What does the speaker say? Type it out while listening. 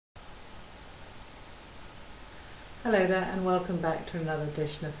Hello there and welcome back to another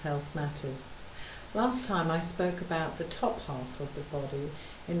edition of Health Matters. Last time I spoke about the top half of the body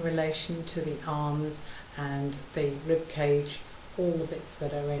in relation to the arms and the rib cage, all the bits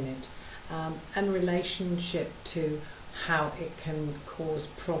that are in it, and relationship to how it can cause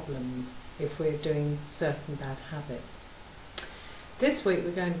problems if we're doing certain bad habits. This week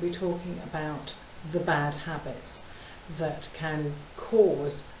we're going to be talking about the bad habits that can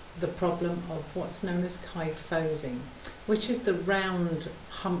cause the problem of what's known as kyphosing, which is the round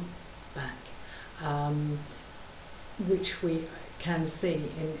humpback, which we can see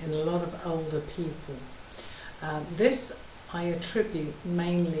in a lot of older people. This I attribute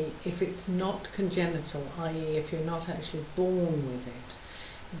mainly, if it's not congenital, i.e. if you're not actually born with it,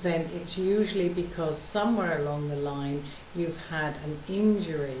 then it's usually because somewhere along the line you've had an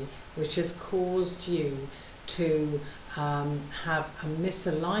injury which has caused you to have a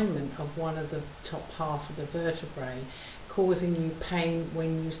misalignment of one of the top half of the vertebrae, causing you pain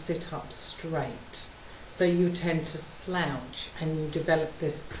when you sit up straight. So you tend to slouch and you develop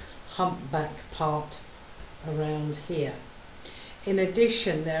this humpback part around here. In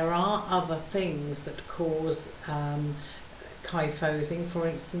addition, there are other things that cause kyphosing, for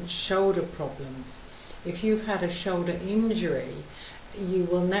instance shoulder problems. If you've had a shoulder injury, you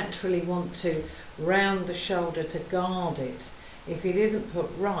will naturally want to round the shoulder to guard it. If it isn't put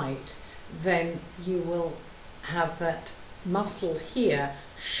right, then you will have that muscle here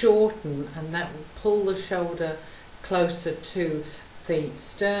shorten, and that will pull the shoulder closer to the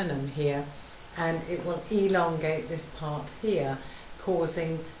sternum here, and it will elongate this part here,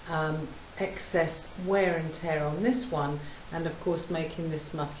 causing excess wear and tear on this one, and of course making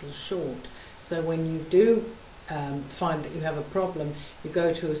this muscle short. So when you do find that you have a problem, you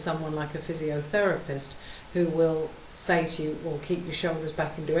go to someone like a physiotherapist who will say to you, well, keep your shoulders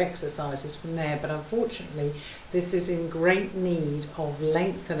back and do exercises from there. But unfortunately, this is in great need of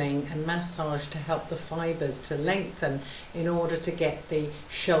lengthening and massage to help the fibres to lengthen in order to get the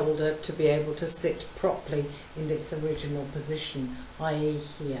shoulder to be able to sit properly in its original position, i.e.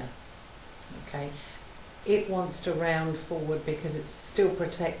 here. Okay. It wants to round forward because it's still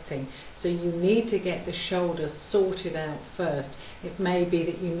protecting, so you need to get the shoulders sorted out first. It may be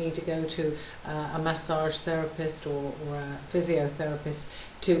that you need to go to a massage therapist or a physiotherapist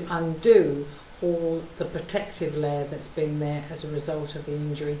to undo all the protective layer that's been there as a result of the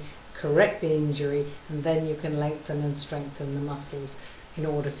injury, correct the injury, and then you can lengthen and strengthen the muscles in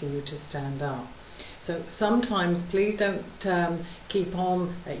order for you to stand up. So sometimes please don't keep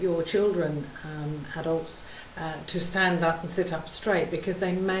on at your children, adults, to stand up and sit up straight, because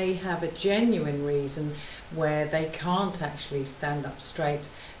they may have a genuine reason where they can't actually stand up straight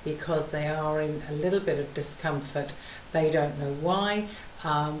because they are in a little bit of discomfort. They don't know why,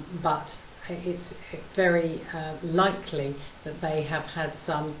 but it's very likely that they have had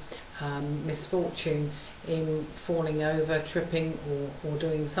some misfortune in falling over, tripping, or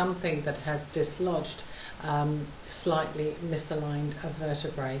doing something that has dislodged, slightly misaligned a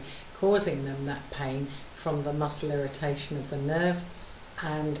vertebrae, causing them that pain from the muscle irritation of the nerve,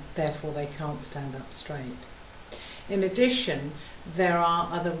 and therefore they can't stand up straight. In addition, there are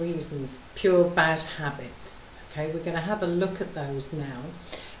other reasons, pure bad habits. Okay, we're going to have a look at those now.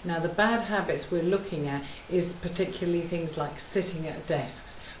 Now, the bad habits we're looking at is particularly things like sitting at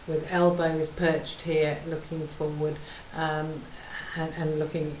desks with elbows perched here, looking forward, and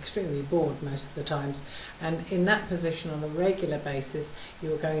looking extremely bored most of the times. And in that position on a regular basis,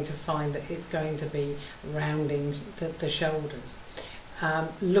 you're going to find that it's going to be rounding the shoulders.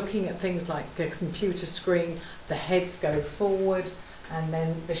 Looking at things like the computer screen, the heads go forward and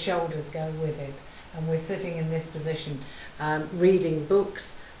then the shoulders go with it. And we're sitting in this position, reading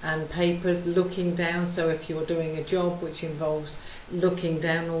books and papers, looking down. So if you're doing a job which involves looking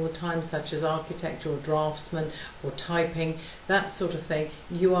down all the time, such as architecture or draftsman or typing, that sort of thing,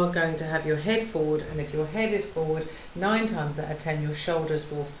 you are going to have your head forward, and if your head is forward, 9 times out of 10 your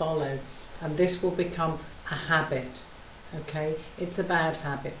shoulders will follow, and this will become a habit. Okay, it's a bad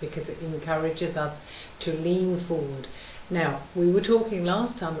habit because it encourages us to lean forward. Now, we were talking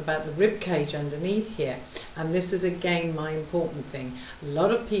last time about the rib cage underneath here, and this is again my important thing. A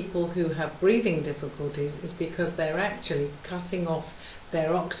lot of people who have breathing difficulties is because they're actually cutting off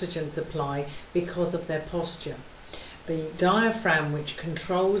their oxygen supply because of their posture. The diaphragm, which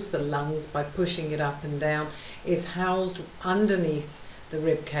controls the lungs by pushing it up and down, is housed underneath the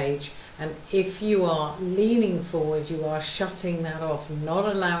rib cage, and if you are leaning forward, you are shutting that off, not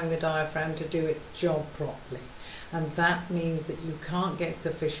allowing the diaphragm to do its job properly. and that means that you can't get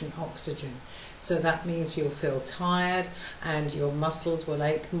sufficient oxygen. So that means you'll feel tired and your muscles will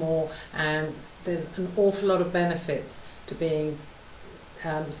ache more, and there's an awful lot of benefits to being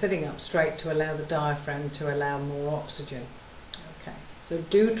sitting up straight to allow the diaphragm to allow more oxygen. Okay, so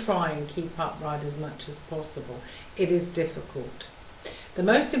do try and keep upright as much as possible. It is difficult. The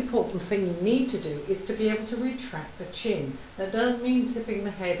most important thing you need to do is to be able to retract the chin. That doesn't mean tipping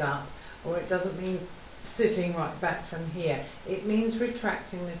the head up, or it doesn't mean sitting right back from here. It means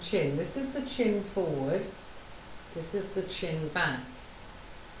retracting the chin. This is the chin forward, this is the chin back.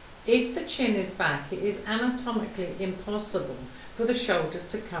 If the chin is back, it is anatomically impossible for the shoulders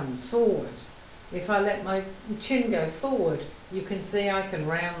to come forward. If I let my chin go forward, you can see I can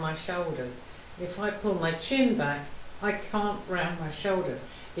round my shoulders. If I pull my chin back, I can't round my shoulders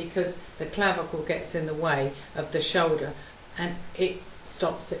because the clavicle gets in the way of the shoulder and it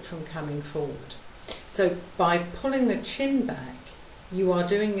stops it from coming forward. So by pulling the chin back, you are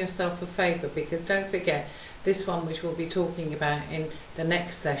doing yourself a favour, because don't forget, this one, which we'll be talking about in the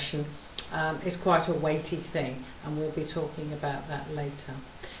next session, is quite a weighty thing, and we'll be talking about that later.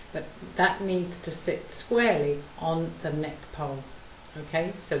 But that needs to sit squarely on the neck pole.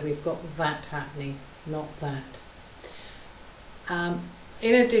 Okay, so we've got that happening, not that.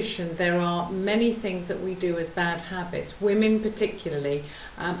 In addition, there are many things that we do as bad habits, women particularly,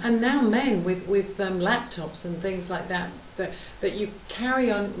 and now men with laptops and things like that, that you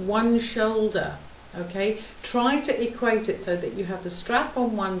carry on one shoulder. Okay, try to equate it so that you have the strap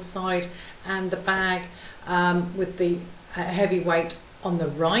on one side and the bag with the heavy weight on the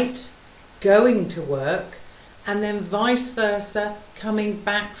right, going to work, and then vice versa, coming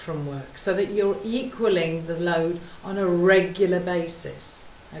back from work, so that you're equaling the load on a regular basis.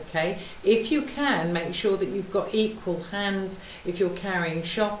 Okay, if you can, make sure that you've got equal hands if you're carrying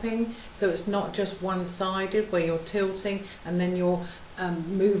shopping, so it's not just one-sided where you're tilting and then you're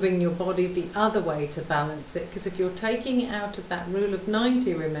moving your body the other way to balance it, because if you're taking it out of that rule of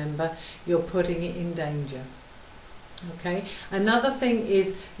 90, remember, you're putting it in danger. Okay, another thing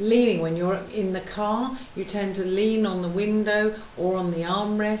is leaning. When you're in the car, you tend to lean on the window or on the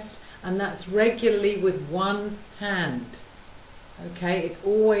armrest, and that's regularly with one hand. Okay, it's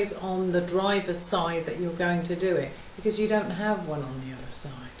always on the driver's side that you're going to do it, because you don't have one on the other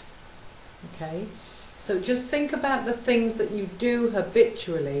side. Okay, so just think about the things that you do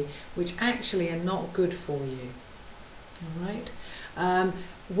habitually which actually are not good for you. All right.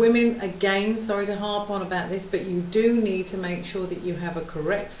 Women, again, sorry to harp on about this, but you do need to make sure that you have a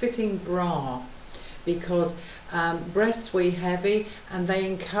correct fitting bra, because breasts weigh heavy and they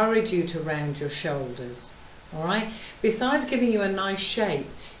encourage you to round your shoulders. All right. Besides giving you a nice shape,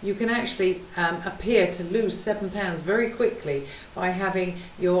 you can actually appear to lose 7 pounds very quickly by having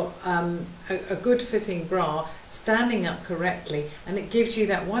your a good fitting bra, standing up correctly, and it gives you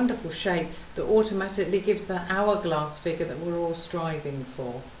that wonderful shape that automatically gives that hourglass figure that we're all striving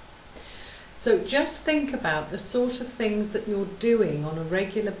for. So just think about the sort of things that you're doing on a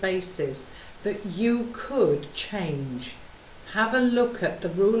regular basis that you could change. Have a look at the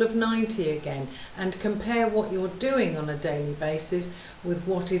rule of 90 again and compare what you're doing on a daily basis with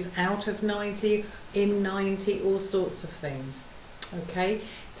what is out of 90, in 90, all sorts of things. Okay,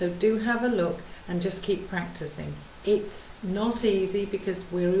 so do have a look and just keep practicing. It's not easy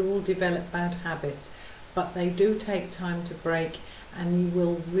because we all develop bad habits, but they do take time to break, and you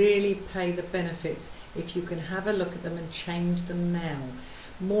will really pay the benefits if you can have a look at them and change them now.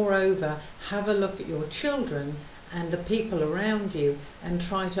 Moreover, have a look at your children and the people around you and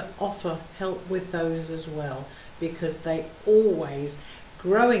try to offer help with those as well, because they always,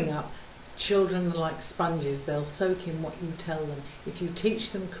 growing up, children are like sponges. They'll soak in what you tell them. If you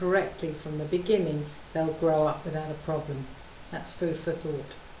teach them correctly from the beginning, they'll grow up without a problem. That's food for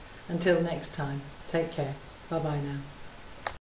thought. Until next time, take care. Bye bye now.